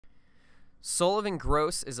Sullivan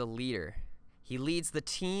Grosz is a leader. He leads the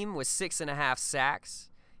team with 6.5 sacks.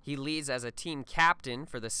 He leads as a team captain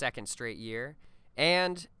for the second straight year.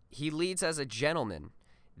 And he leads as a gentleman.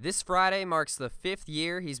 This Friday marks the 5th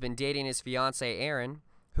year he's been dating his fiancée, Erin,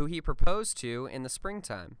 who he proposed to in the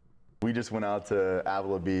springtime. We just went out to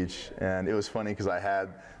Avila Beach, and it was funny because I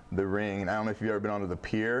had the ring. And I don't know if you've ever been onto the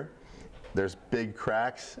pier. There's big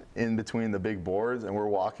cracks in between the big boards, and we're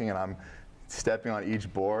walking, and I'm stepping on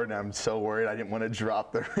each board, and I'm so worried I didn't want to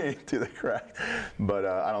drop the ring to the crack. But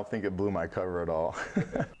I don't think it blew my cover at all.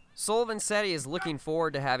 Sullivan said he is looking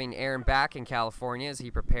forward to having Erin back in California as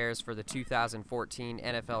he prepares for the 2014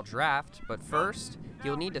 NFL Draft, but first,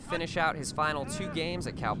 he'll need to finish out his final 2 games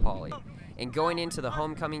at Cal Poly. And going into the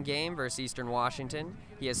homecoming game versus Eastern Washington,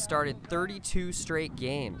 he has started 32 straight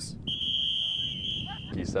games.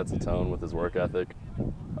 He sets a tone with his work ethic.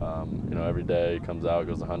 Every day he comes out,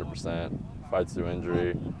 goes 100%, fights through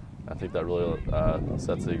injury. I think that really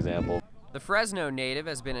sets the example. The Fresno native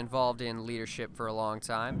has been involved in leadership for a long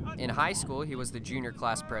time. In high school, he was the junior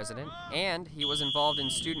class president, and he was involved in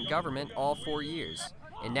student government all 4 years.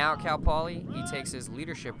 And now at Cal Poly, he takes his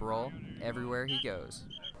leadership role everywhere he goes.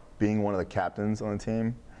 Being one of the captains on the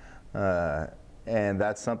team, and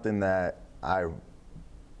that's something that I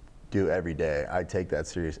do every day. I take that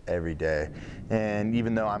serious every day. And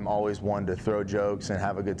even though I'm always one to throw jokes and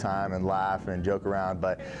have a good time and laugh and joke around,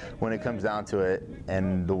 but when it comes down to it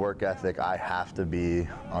and the work ethic, I have to be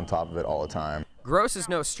on top of it all the time. Grosz is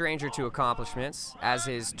no stranger to accomplishments, as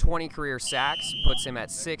his 20 career sacks puts him at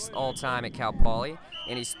 6th all-time at Cal Poly,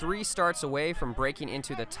 and he's 3 starts away from breaking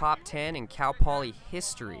into the top 10 in Cal Poly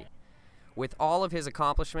history. With all of his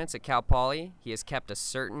accomplishments at Cal Poly, he has kept a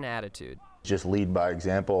certain attitude. Just lead by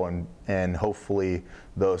example, and hopefully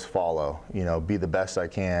those follow. Be the best I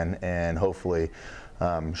can, and hopefully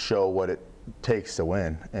show what it takes to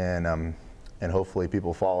win, and hopefully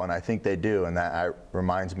people follow, and I think they do, and that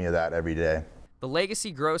reminds me of that every day. The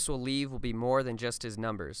legacy Grosz will leave will be more than just his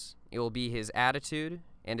numbers. It will be his attitude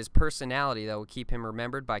and his personality that will keep him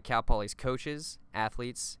remembered by Cal Poly's coaches,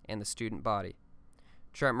 athletes, and the student body.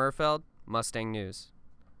 Trent Murfeld, Mustang News.